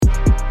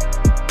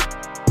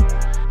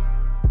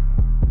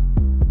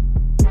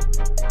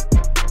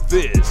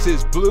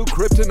This is Blue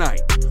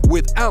Kryptonite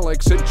with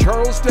Alex and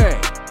Charles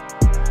Day.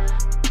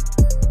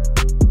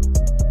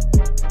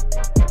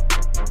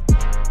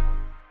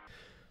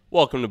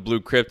 Welcome to Blue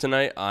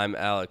Kryptonite. I'm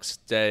Alex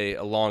Day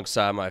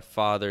alongside my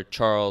father,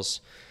 Charles.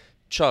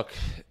 Chuck,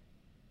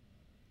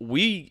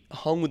 we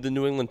hung with the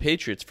New England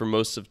Patriots for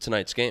most of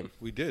tonight's game.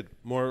 We did.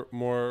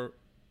 More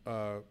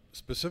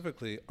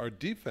specifically, our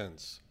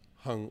defense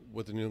hung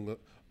with the New England.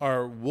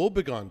 Our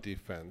woebegone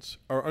defense,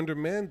 our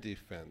undermanned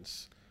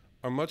defense,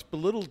 our much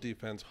belittled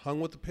defense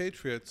hung with the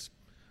Patriots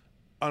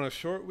on a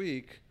short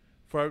week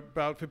for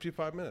about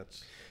 55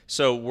 minutes.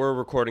 So we're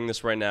recording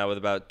this right now with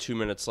about 2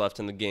 minutes left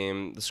in the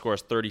game. The score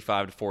is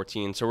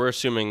 35-14, so we're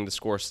assuming the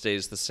score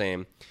stays the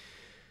same.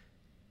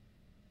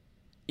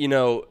 You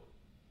know,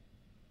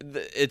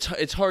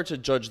 it's hard to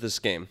judge this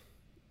game.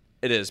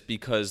 It is,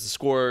 because the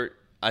score,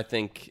 I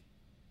think,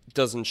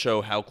 doesn't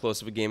show how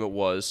close of a game it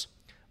was.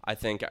 I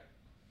think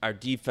our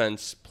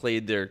defense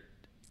played their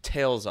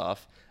tails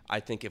off. I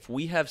think if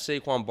we have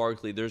Saquon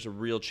Barkley, there's a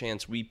real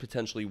chance we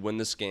potentially win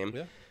this game.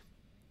 Yeah.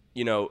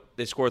 You know,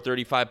 they scored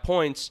 35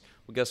 points.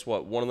 Well, guess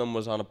what? One of them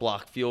was on a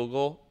blocked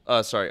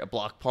a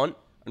block punt.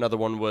 Another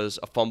one was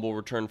a fumble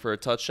return for a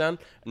touchdown.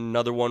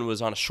 Another one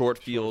was on a short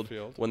field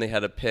when they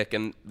had a pick,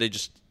 and they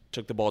just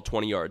took the ball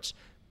 20 yards.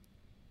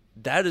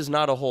 That is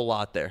not a whole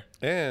lot there.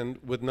 And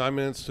with 9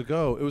 minutes to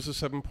go, it was a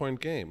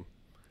 7-point game.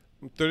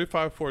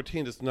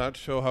 35-14 does not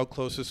show how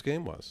close this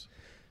game was.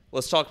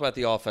 Let's talk about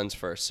the offense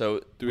first.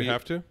 So Do we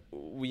have to?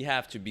 We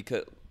have to,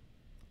 because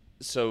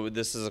so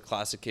this is a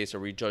classic case. Are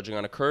we judging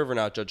on a curve or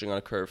not judging on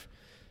a curve?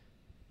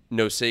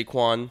 No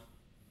Saquon,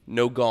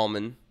 no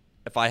Gallman.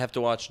 If I have to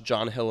watch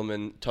John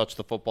Hilliman touch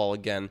the football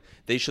again,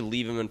 they should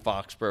leave him in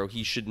Foxborough.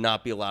 He should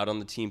not be allowed on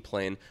the team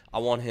plane. I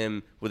want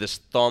him with his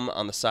thumb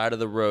on the side of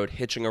the road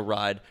hitching a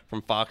ride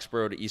from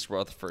Foxborough to East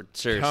Rutherford.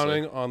 Seriously.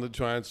 Counting on the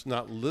Giants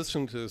not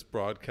listening to this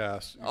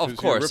broadcast. Of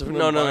course. You're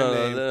No.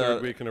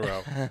 Third week in a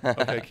row.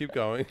 Okay, keep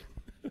going.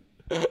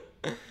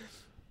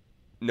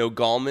 No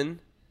Gallman,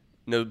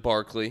 no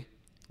Barkley,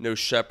 no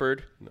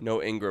Shepard,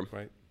 no Ingram.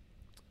 Right.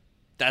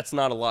 That's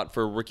not a lot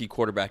for a rookie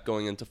quarterback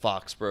going into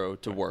Foxborough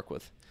to work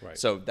with. Right.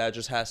 So that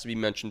just has to be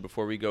mentioned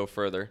before we go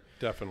further.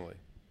 Definitely.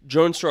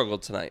 Jones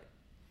struggled tonight.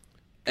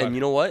 And you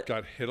know what?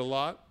 Got hit a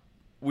lot.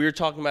 We were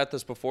talking about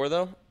this before,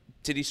 though.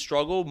 Did he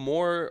struggle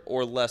more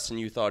or less than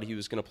you thought he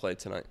was going to play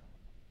tonight?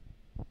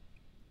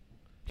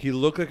 He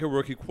looked like a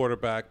rookie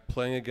quarterback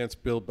playing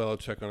against Bill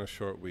Belichick on a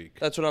short week.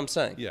 That's what I'm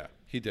saying. Yeah,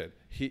 he did.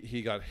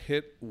 He got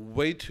hit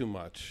way too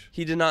much.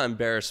 He did not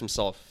embarrass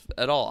himself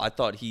at all. I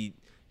thought he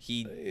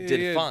did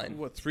had, fine.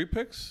 What, 3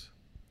 picks?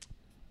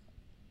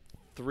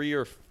 Three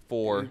or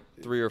four.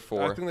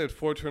 I think they had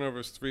 4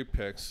 turnovers, 3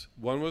 picks.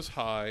 One was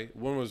high.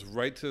 One was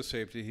right to the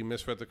safety. He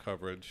misread the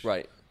coverage.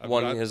 Right.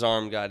 His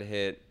arm got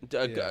hit.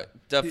 Yeah.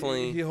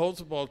 Definitely. He holds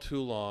the ball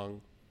too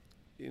long.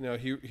 You know,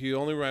 he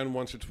only ran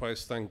once or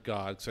twice, thank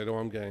God, because I know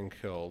I'm getting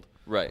killed.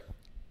 Right.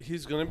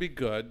 He's going to be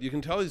good. You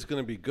can tell he's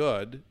going to be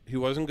good. He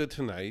wasn't good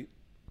tonight.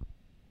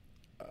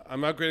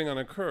 I'm not grading on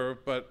a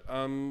curve, but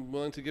I'm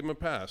willing to give him a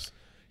pass.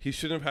 He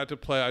shouldn't have had to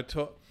play.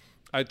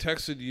 I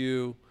texted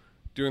you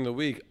during the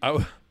week.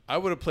 I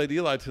would have played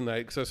Eli tonight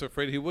because I was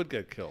afraid he would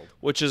get killed.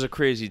 Which is a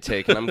crazy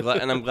take, and I'm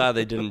glad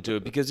they didn't do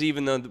it, because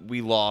even though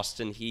we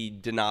lost and he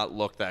did not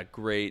look that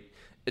great,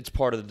 it's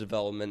part of the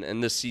development,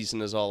 and this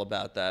season is all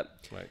about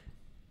that. Right.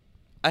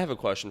 I have a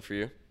question for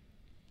you.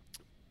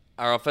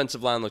 Our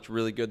offensive line looked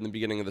really good in the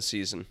beginning of the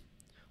season.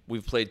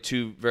 We've played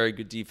 2 very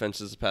good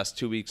defenses the past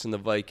 2 weeks in the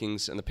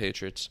Vikings and the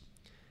Patriots.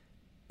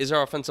 Is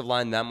our offensive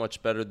line that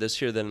much better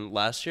this year than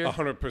last year?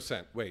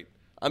 100%. Wait,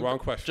 wrong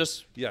question.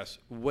 Yes,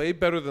 way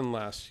better than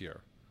last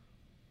year.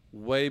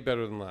 Way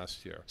better than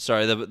last year.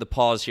 Sorry, the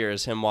pause here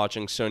is him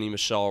watching Sony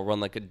Michel run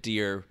like a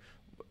deer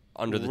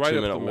under the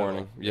 2-minute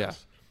warning.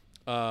 Yes.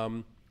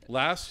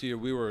 Last year,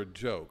 we were a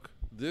joke.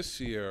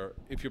 This year,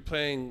 if you're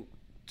playing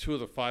 2 of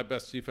the 5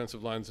 best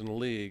defensive lines in the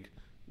league,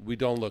 we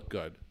don't look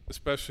good.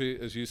 Especially,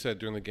 as you said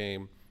during the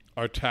game,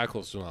 our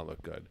tackles do not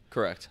look good.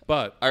 Correct.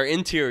 But our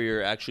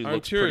interior actually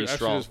looks pretty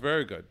strong. Actually is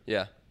very good.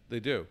 Yeah. They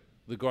do.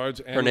 The guards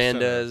and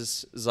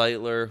Hernandez,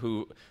 Zeitler,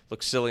 who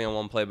looked silly on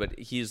one play, but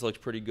he's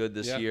looked pretty good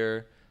this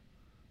year.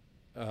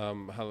 We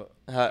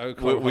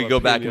go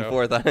back and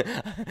forth.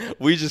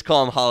 We just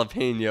call him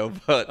jalapeno,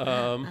 but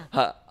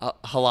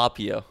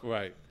jalapeno.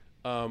 Right.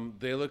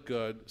 They look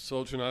good.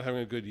 Soldier not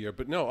having a good year.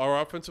 But no,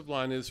 our offensive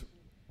line is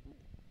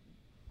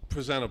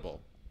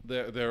presentable.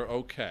 They're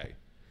okay.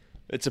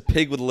 It's a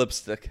pig with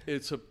lipstick.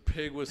 It's a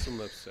pig with some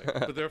lipstick.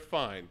 But they're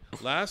fine.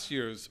 The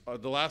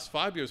last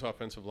 5 years'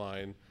 offensive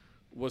line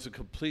was a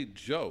complete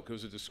joke. It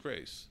was a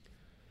disgrace.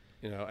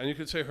 You know, and you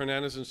could say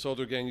Hernandez and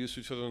Soldier getting used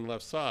to each other on the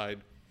left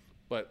side,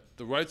 but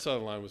the right side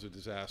of the line was a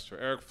disaster.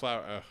 Eric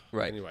Flower.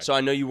 Right. Anyway. So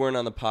I know you weren't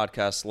on the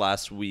podcast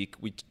last week.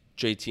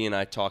 JT and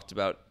I talked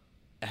about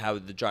how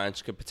the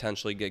Giants could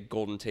potentially get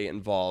Golden Tate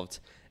involved,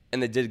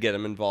 and they did get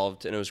him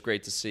involved, and it was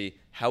great to see.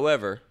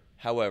 However,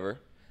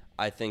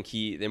 I think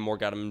they more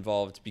got him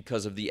involved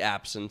because of the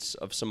absence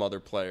of some other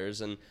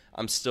players. And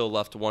I'm still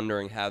left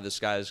wondering how this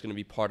guy is going to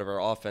be part of our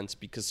offense,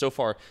 because so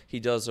far he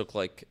does look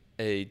like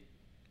a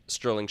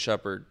Sterling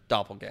Shepard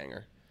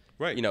doppelganger.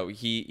 Right.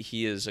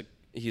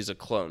 He's a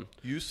clone.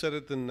 You said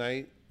it the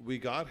night we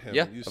got him.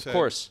 Yeah, you of said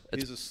course.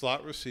 He's a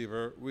slot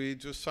receiver. We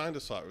just signed a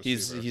slot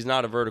receiver. He's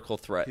not a vertical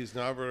threat. He's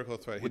not a vertical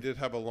threat. He did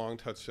have a long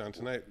touchdown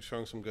tonight,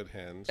 showing some good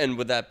hands. And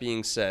with that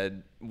being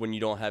said, when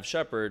you don't have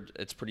Shepard,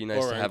 it's pretty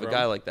nice Or to have a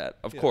Ingram. guy like that.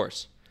 Of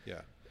course.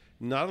 Yeah.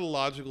 Not a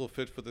logical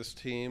fit for this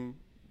team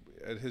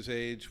at his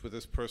age, with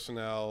his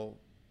personnel,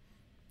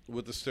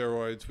 with the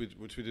steroids,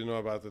 which we didn't know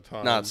about at the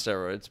time. Not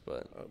steroids,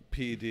 but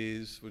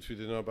PEDs, which we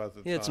didn't know about at the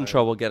time. he had some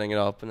trouble getting it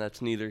up, and that's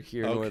neither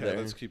here nor Okay, there.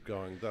 let's keep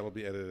going. That'll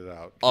be edited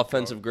out. Keep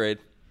Offensive going. grade.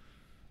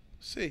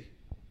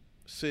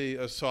 C,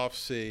 a soft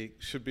C.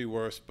 Should be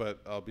worse, but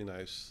I'll be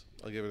nice.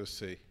 I'll give it a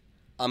C.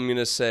 I'm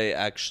gonna say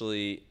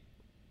actually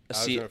a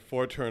C. Alexander,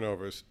 4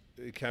 turnovers.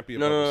 It can't be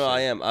No, above a C. I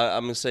am.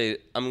 I'm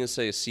gonna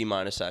say a C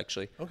minus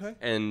actually. Okay.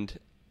 And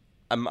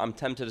I'm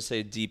tempted to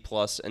say a D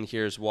plus, and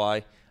here's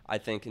why. I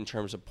think in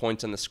terms of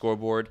points on the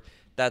scoreboard,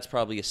 that's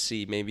probably a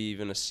C, maybe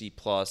even a C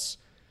plus.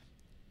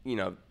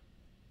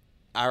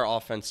 Our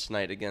offense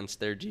tonight against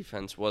their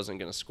defense wasn't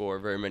going to score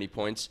very many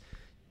points.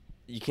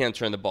 You can't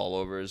turn the ball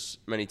over as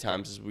many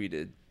times as we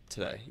did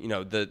today.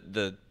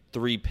 The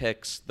 3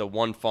 picks, the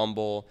 1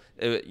 fumble.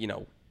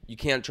 You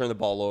can't turn the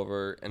ball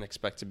over and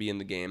expect to be in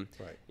the game.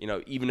 Right.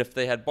 Even if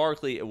they had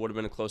Barkley, it would have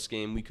been a close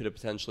game. We could have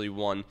potentially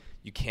won.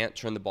 You can't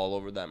turn the ball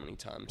over that many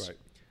times. Right.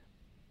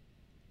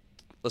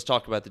 Let's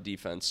talk about the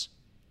defense.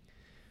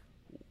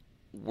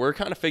 We're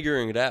kind of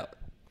figuring it out.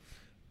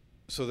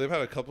 So they've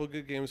had a couple of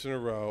good games in a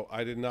row.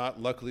 I did not,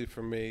 luckily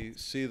for me,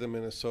 see the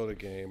Minnesota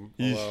game,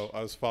 although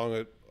I was following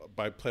it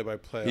by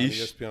play-by-play on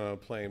ESPN on a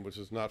plane, which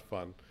was not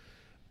fun.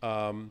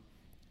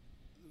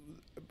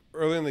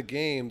 Early in the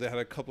game, they had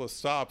a couple of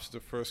stops the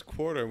first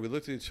quarter, and we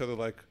looked at each other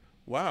like,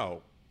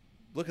 wow,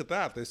 look at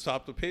that. They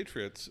stopped the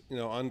Patriots,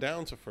 on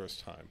downs the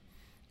first time.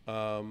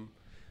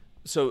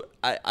 So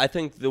I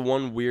think the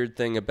one weird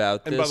thing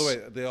about this... And by the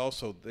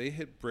way, they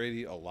hit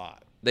Brady a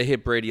lot. They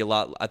hit Brady a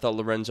lot. I thought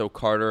Lorenzo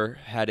Carter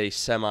had a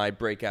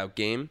semi-breakout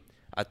game.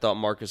 I thought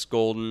Marcus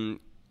Golden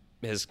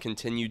has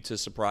continued to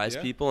surprise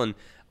people, and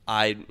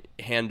I,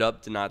 hand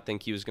up, did not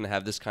think he was going to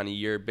have this kind of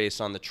year based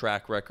on the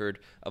track record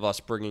of us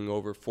bringing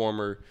over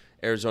former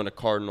Arizona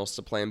Cardinals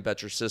to play in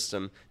Betcher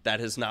system. That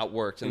has not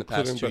worked in the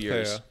past 2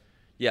 years.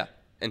 Yeah,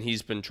 and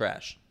he's been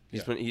trash.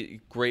 He's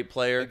been great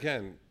player.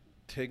 Again,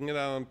 taking it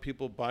out on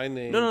people by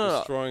name, No.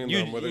 destroying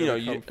them, where they're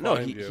going to come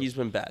find you. He's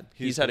been bad.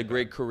 He's had a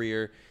great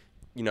career.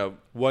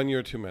 1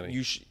 year too many.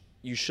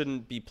 You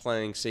shouldn't be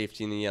playing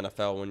safety in the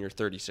NFL when you're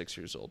 36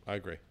 years old. I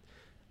agree.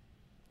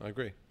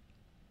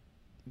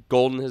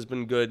 Golden has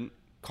been good.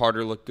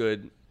 Carter looked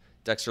good.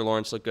 Dexter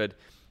Lawrence looked good.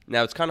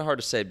 Now, it's kind of hard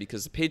to say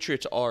because the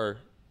Patriots are,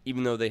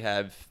 even though they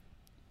have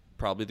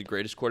probably the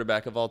greatest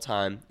quarterback of all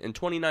time, in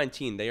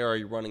 2019, they are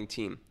a running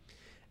team.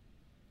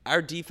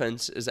 Our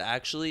defense is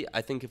actually,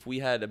 I think if we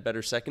had a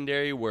better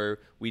secondary where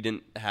we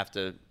didn't have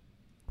to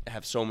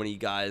have so many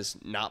guys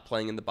not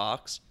playing in the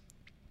box,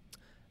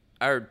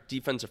 our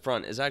defensive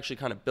front is actually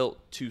kind of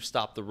built to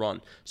stop the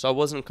run. So I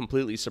wasn't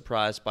completely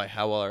surprised by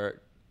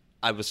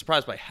I was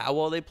surprised by how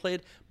well they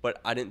played,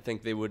 but I didn't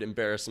think they would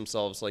embarrass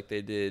themselves like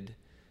they did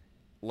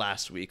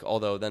last week.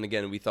 Although, then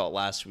again, we thought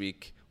last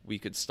week we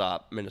could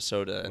stop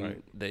Minnesota,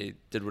 and they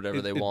did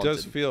whatever they wanted. It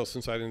does feel,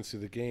 since I didn't see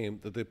the game,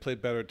 that they played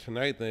better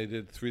tonight than they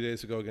did 3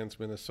 days ago against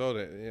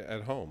Minnesota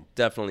at home.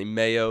 Definitely.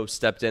 Mayo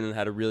stepped in and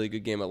had a really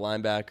good game at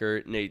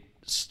linebacker. Nate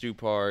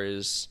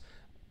Stupar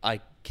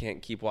I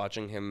can't keep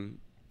watching him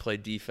play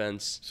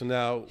defense. So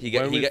now,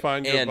 when we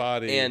find your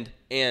body...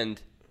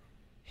 And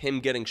him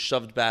getting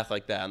shoved back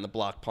like that on the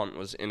block punt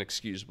was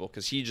inexcusable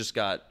because he just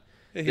got...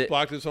 he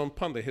blocked his own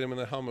punt. They hit him in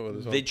the helmet with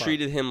his own punt. They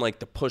treated him like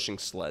the pushing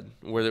sled,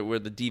 where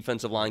the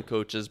defensive line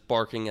coach is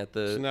barking at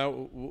the... So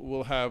now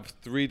we'll have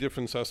 3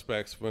 different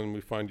suspects when we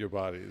find your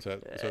body. Is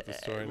that the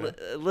story now?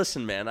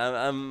 Listen, man,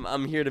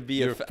 I'm here to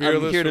be I'm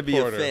here to be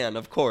a fan.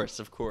 Of course.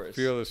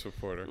 Fearless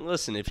reporter.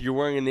 Listen, if you're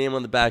wearing a name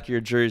on the back of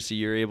your jersey,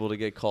 you're able to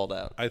get called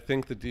out. I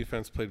think the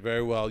defense played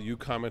very well. You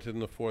commented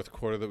in the fourth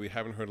quarter that we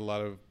haven't heard a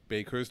lot of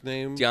Baker's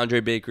name.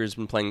 DeAndre Baker's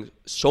been playing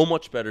so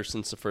much better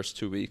since the first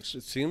 2 weeks.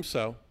 It seems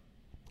so.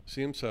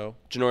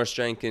 Janoris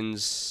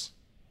Jenkins...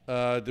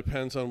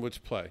 depends on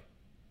which play.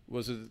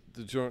 Was it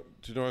the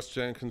Janoris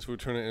Jenkins who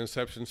returned an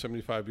interception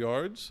 75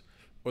 yards,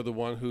 or the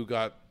one who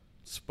got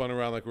spun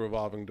around like a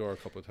revolving door a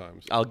couple of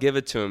times? I'll give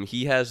it to him.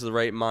 He has the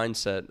right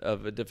mindset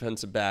of a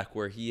defensive back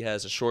where he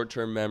has a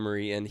short-term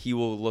memory, and he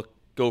will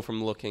go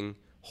from looking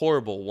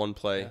horrible one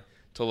play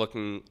to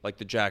looking like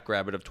the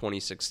Jackrabbit of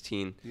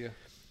 2016. Yeah.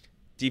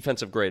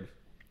 Defensive grade.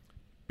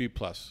 B+.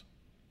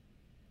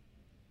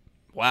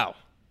 Wow.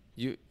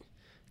 You...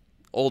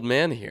 Old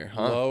man here,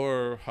 huh? Low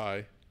or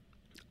high?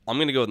 I'm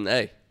going to go with an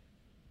A.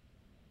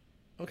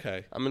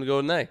 Okay. I'm going to go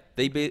with an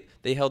A.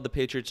 They held the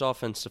Patriots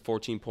offense to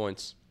 14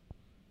 points.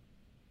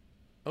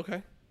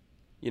 Okay.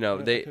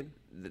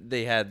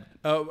 they had.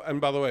 Oh, and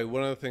by the way,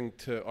 one other thing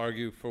to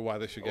argue for why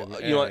they should get an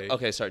You know what? A.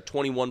 Okay, sorry,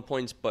 21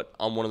 points, but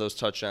on one of those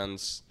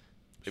touchdowns,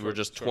 they were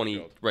just Short 20.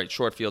 field. Right,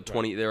 short field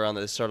 20.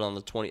 They started on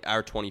the 20,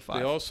 our 25.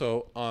 They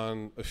also,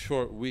 on a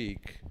short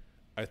week,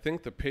 I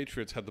think the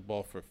Patriots had the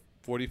ball for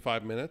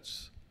 45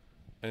 minutes,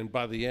 and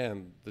by the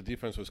end, the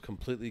defense was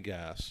completely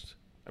gassed.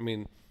 I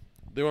mean,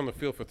 they were on the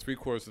field for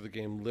 3/4 of the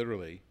game,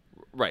 literally,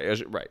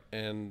 right.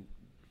 and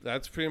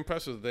that's pretty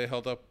impressive that they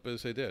held up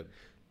as they did.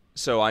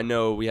 So I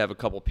know we have a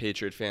couple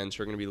Patriot fans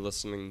who are going to be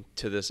listening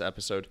to this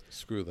episode.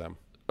 Screw them.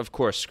 Of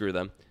course, screw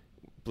them.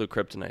 Blue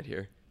Kryptonite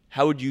here.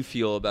 How would you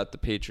feel about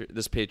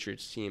this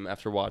Patriots team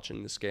after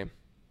watching this game?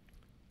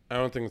 I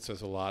don't think it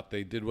says a lot.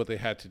 They did what they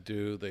had to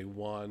do. They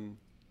won.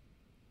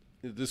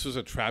 This was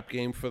a trap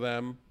game for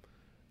them,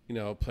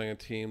 playing a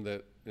team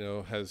that,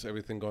 has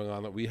everything going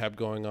on that we have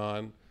going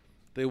on.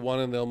 They won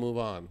and they'll move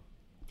on.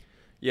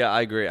 Yeah,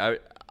 I agree.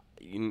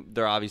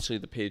 They're obviously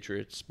the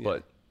Patriots,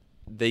 but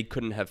they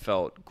couldn't have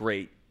felt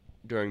great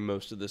during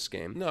most of this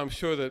game. No, I'm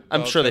sure that they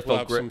will felt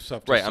have great. some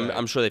stuff to Right, say.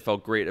 I'm sure they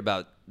felt great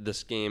about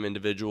this game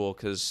individual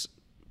because,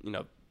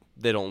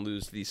 they don't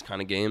lose these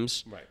kind of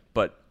games. Right.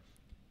 But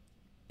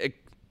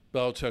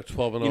Belichick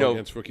 12-0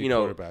 against rookie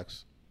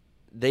quarterbacks.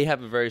 They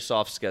have a very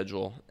soft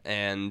schedule,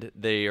 and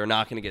they are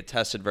not going to get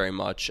tested very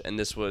much. And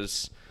this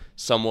was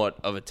somewhat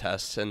of a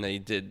test, and they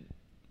did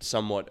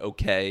somewhat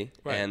okay.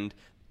 Right. And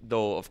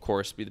they'll, of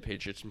course, be the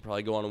Patriots and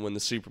probably go on and win the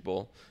Super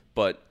Bowl.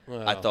 But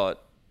Wow. I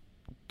thought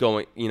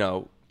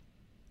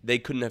they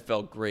couldn't have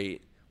felt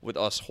great with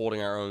us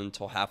holding our own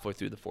until halfway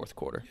through the fourth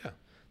quarter.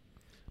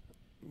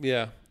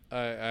 Yeah.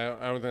 I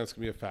don't think that's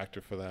going to be a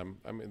factor for them.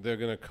 I mean, they're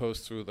going to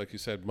coast through, like you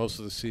said, most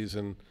of the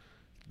season.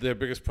 Their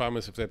biggest problem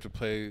is if they have to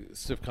play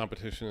stiff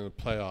competition in the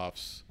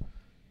playoffs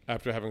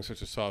after having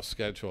such a soft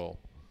schedule,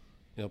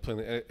 playing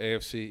the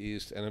AFC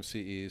East, NFC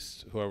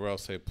East, whoever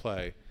else they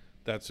play,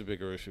 that's a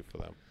bigger issue for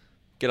them.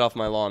 Get off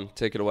my lawn.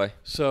 Take it away.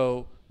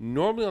 So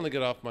normally on the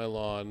Get Off My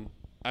Lawn,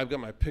 I've got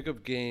my pick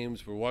of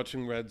games. We're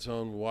watching Red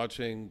Zone. We're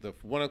watching the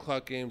 1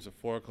 o'clock games, the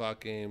 4 o'clock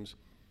games.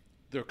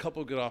 There are a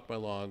couple of Get Off My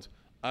Lawns.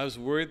 I was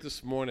worried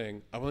this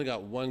morning. I've only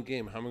got one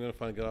game. How am I going to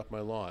find Get Off My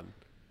Lawn?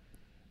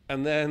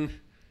 And then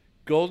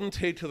Golden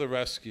Tate to the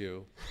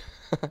rescue.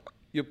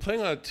 You're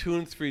playing on a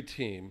 2-3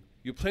 team.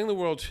 You're playing the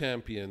world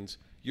champions.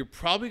 You're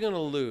probably going to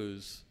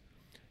lose.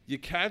 You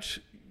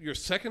catch your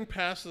second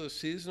pass of the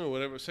season or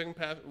whatever, second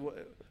pass,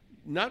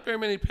 not very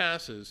many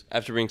passes.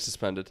 After being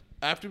suspended.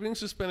 After being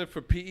suspended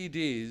for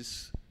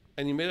PEDs,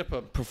 and you made up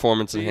a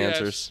Performance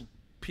enhancers.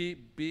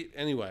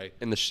 Anyway,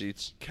 In the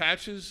sheets.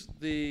 catches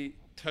the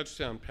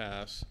touchdown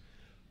pass,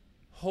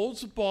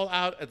 holds the ball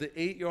out at the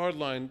 8-yard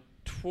line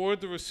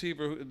toward the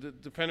receiver, the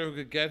defender who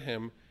could get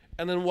him,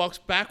 and then walks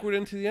backward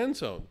into the end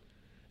zone.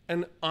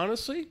 And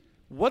honestly,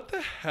 what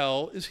the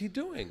hell is he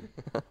doing?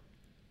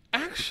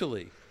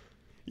 Actually,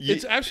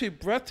 it's actually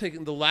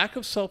breathtaking. The lack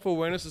of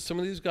self-awareness of some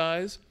of these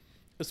guys,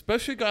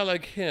 especially a guy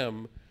like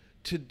him,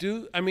 to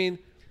do. I mean,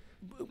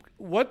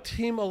 what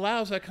team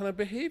allows that kind of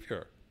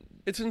behavior?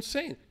 It's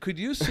insane. Could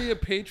you see a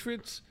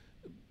Patriots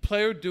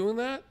player doing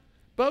that?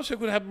 Belichick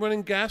would have him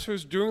running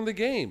gassers during the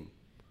game.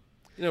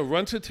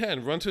 Run to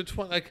 10, run to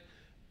 20.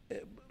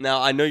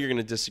 Now, I know you're going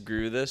to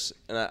disagree with this,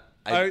 and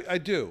I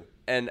do.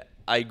 And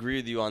I agree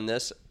with you on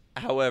this.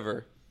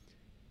 However,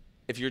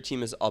 if your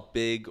team is up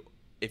big,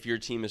 if your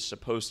team is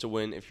supposed to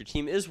win, if your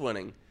team is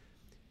winning,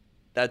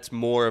 that's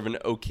more of an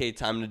okay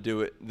time to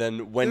do it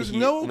than when There's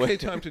no okay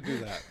time to do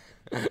that.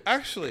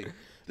 Actually,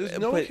 there's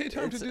no okay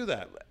time to do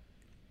that.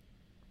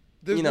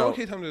 There's no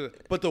okay time to do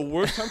that. But the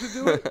worst time to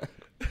do it,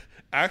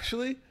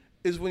 actually,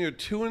 is when you're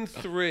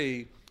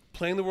 2-3,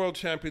 playing the world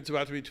champions,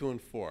 about to be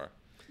 2-4.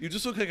 You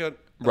just look like a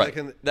right.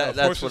 Like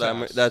That's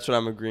what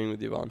I'm agreeing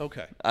with you on.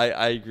 Okay,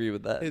 I agree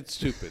with that. it's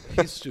stupid.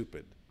 He's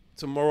stupid.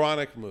 It's a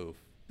moronic move.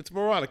 It's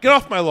moronic. Get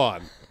off my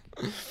lawn.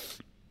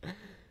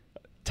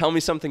 Tell me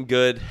something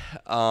good.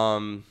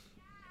 I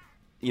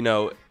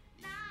don't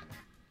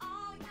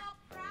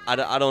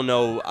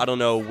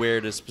know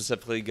where to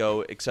specifically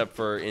go except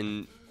for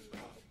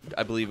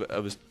I believe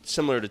it was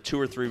similar to 2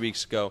 or 3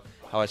 weeks ago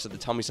how I said the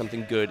tell me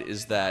something good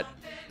is that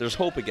there's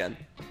hope again.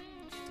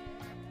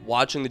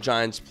 Watching the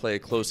Giants play a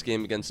close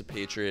game against the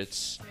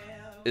Patriots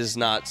is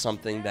not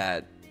something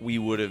that we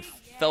would have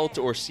felt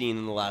or seen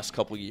in the last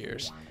couple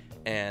years.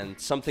 And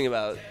something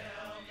about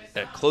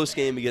a close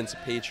game against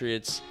the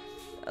Patriots,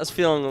 I was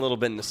feeling a little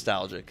bit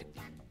nostalgic.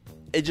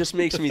 It just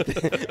makes me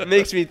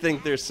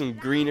think there's some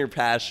greener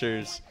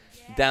pastures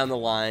down the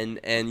line.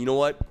 And you know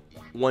what?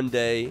 One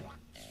day,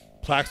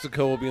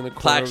 Plaxico will be in the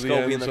corner.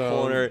 Plaxico will be in the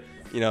corner.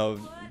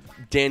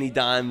 Danny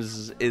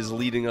Dimes is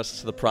leading us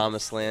to the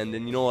promised land.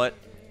 And you know what?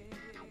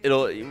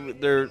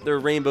 There are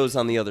rainbows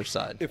on the other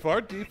side. If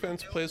our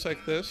defense plays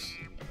like this,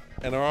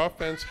 and our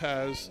offense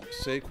has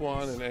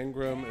Saquon and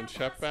Ingram and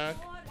Shep back,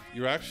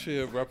 you're actually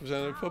a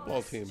representative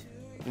football team.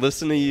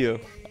 Listen to you.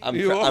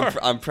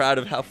 I'm proud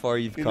of how far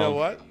you've come. You know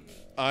what?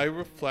 I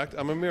reflect.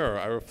 I'm a mirror.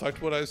 I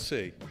reflect what I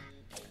see.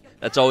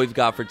 That's all we've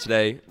got for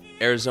today.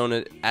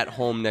 Arizona at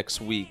home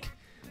next week.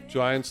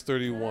 Giants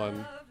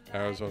 31,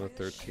 Arizona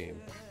 13.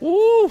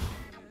 Woo!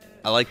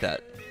 I like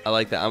that.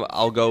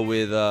 I'll go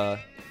with.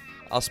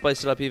 I'll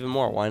spice it up even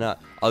more. Why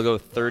not? I'll go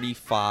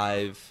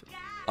 35.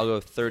 I'll go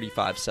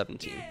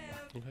 35-17. Okay.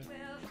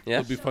 Yeah.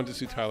 It'll be fun to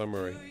see Tyler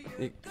Murray.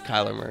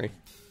 Kyler Murray.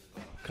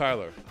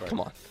 Kyler. Right. Come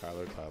on.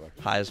 Tyler.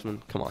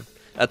 Heisman. Come on.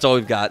 That's all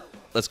we've got.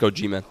 Let's go,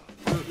 G-Man.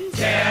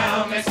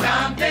 Tell me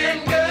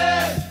something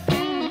good.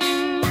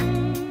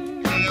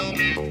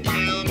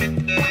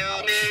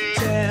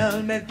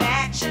 Tell me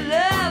that you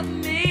love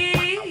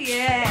me,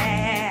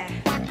 yeah.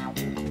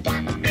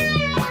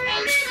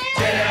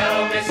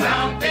 Tell me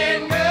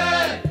something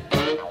good.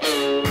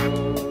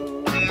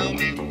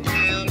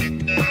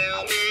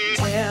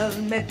 Tell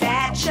me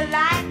that you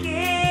like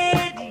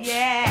it,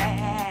 yeah.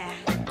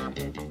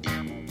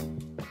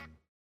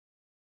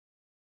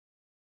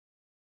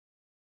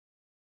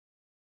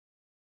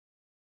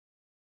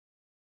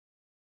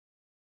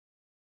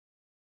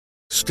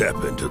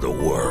 Step into the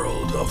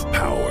world of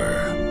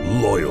power,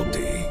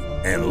 loyalty,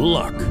 and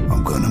luck.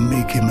 I'm gonna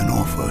make him an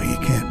offer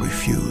he can't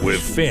refuse. With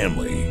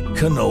family,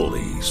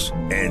 cannolis,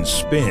 and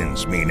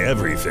spins mean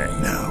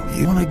everything. Now,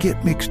 you wanna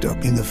get mixed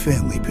up in the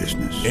family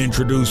business.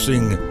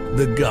 Introducing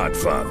The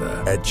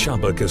Godfather at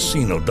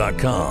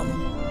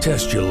ChumbaCasino.com.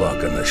 Test your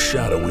luck in the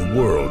shadowy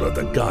world of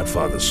The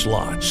Godfather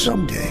slot.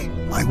 Someday,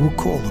 I will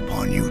call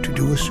upon you to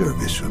do a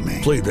service for me.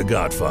 Play The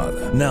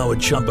Godfather now at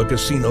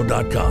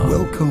ChumbaCasino.com.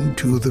 Welcome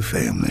to the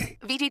family.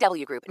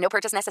 VGW Group. No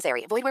purchase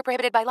necessary. Void where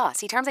prohibited by law.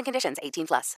 See terms and conditions. 18+.